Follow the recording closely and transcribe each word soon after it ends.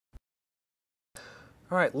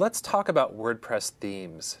All right, let's talk about WordPress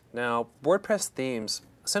themes. Now, WordPress themes,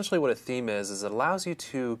 essentially what a theme is it allows you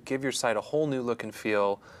to give your site a whole new look and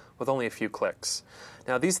feel with only a few clicks.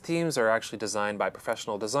 Now, these themes are actually designed by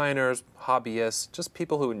professional designers, hobbyists, just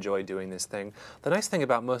people who enjoy doing this thing. The nice thing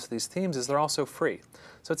about most of these themes is they're also free.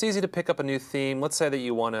 So it's easy to pick up a new theme. Let's say that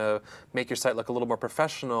you want to make your site look a little more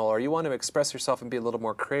professional, or you want to express yourself and be a little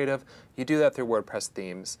more creative. You do that through WordPress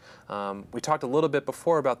themes. We talked a little bit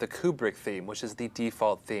before about the Kubrick theme, which is the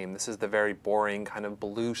default theme. This is the very boring kind of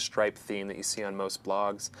blue stripe theme that you see on most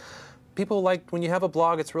blogs. People like, when you have a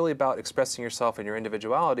blog, it's really about expressing yourself and your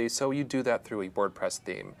individuality, so you do that through a WordPress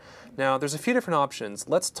theme. Now, there's a few different options.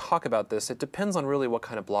 Let's talk about this. It depends on really what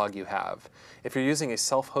kind of blog you have. If you're using a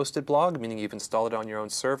self-hosted blog, meaning you've installed it on your own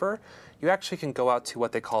server, you actually can go out to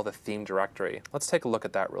what they call the theme directory. Let's take a look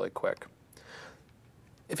at that really quick.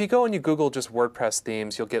 If you go and you Google just WordPress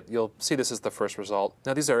themes, you'll see this is the first result.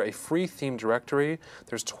 Now, these are a free theme directory.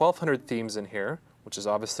 There's 1,200 themes in here, which is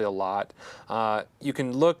obviously a lot. You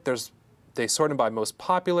can look, they sort them by most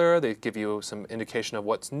popular. They give you some indication of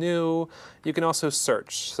what's new. You can also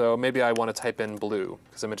search. So maybe I want to type in blue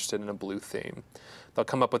because I'm interested in a blue theme. They'll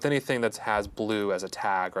come up with anything that has blue as a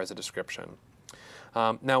tag or as a description.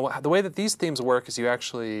 Now, the way that these themes work is you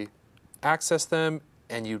actually access them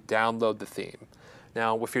and you download the theme.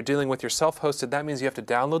 Now, if you're dealing with your self-hosted, that means you have to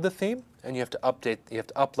download the theme and you have to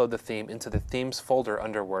upload the theme into the themes folder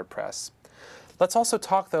under WordPress. Let's also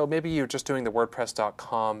talk, though, maybe you're just doing the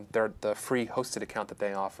WordPress.com, the free hosted account that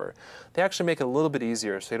they offer. They actually make it a little bit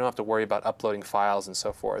easier, so you don't have to worry about uploading files and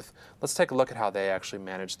so forth. Let's take a look at how they actually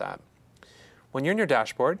manage that. When you're in your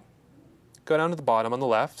dashboard, go down to the bottom on the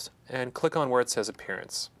left and click on where it says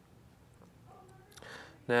Appearance.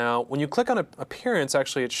 Now, when you click on Appearance,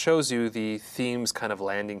 actually it shows you the themes kind of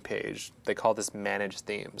landing page. They call this Manage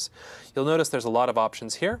Themes. You'll notice there's a lot of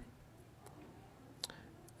options here.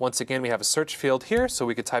 Once again, we have a search field here, so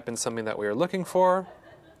we could type in something that we are looking for.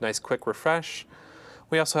 Nice quick refresh.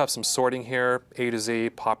 We also have some sorting here, A to Z,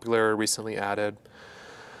 popular, recently added.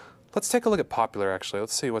 Let's take a look at popular, actually.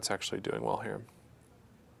 Let's see what's actually doing well here.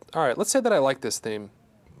 All right, let's say that I like this theme.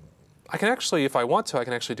 I can actually, if I want to, I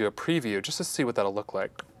can actually do a preview just to see what that'll look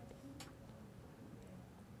like.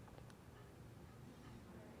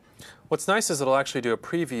 What's nice is it'll actually do a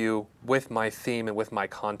preview with my theme and with my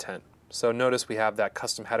content. So notice we have that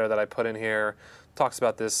custom header that I put in here. Talks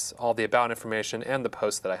about this, all the about information, and the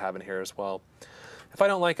post that I have in here as well. If I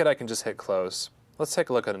don't like it, I can just hit close. Let's take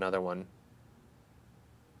a look at another one.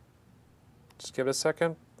 Just give it a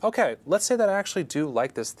second. Okay, let's say that I actually do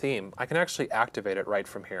like this theme. I can actually activate it right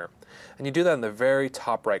from here. And you do that in the very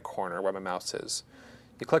top right corner where my mouse is.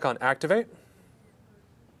 You click on Activate,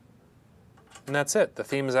 and that's it. The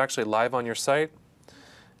theme is actually live on your site.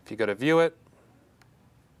 If you go to view it,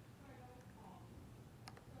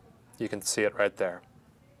 you can see it right there.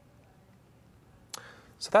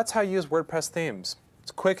 So that's how you use WordPress themes. It's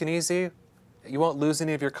quick and easy. You won't lose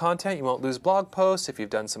any of your content. You won't lose blog posts. If you've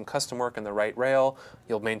done some custom work in the right rail,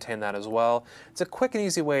 you'll maintain that as well. It's a quick and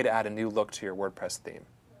easy way to add a new look to your WordPress theme.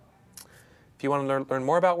 If you want to learn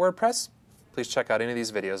more about WordPress, please check out any of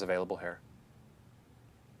these videos available here.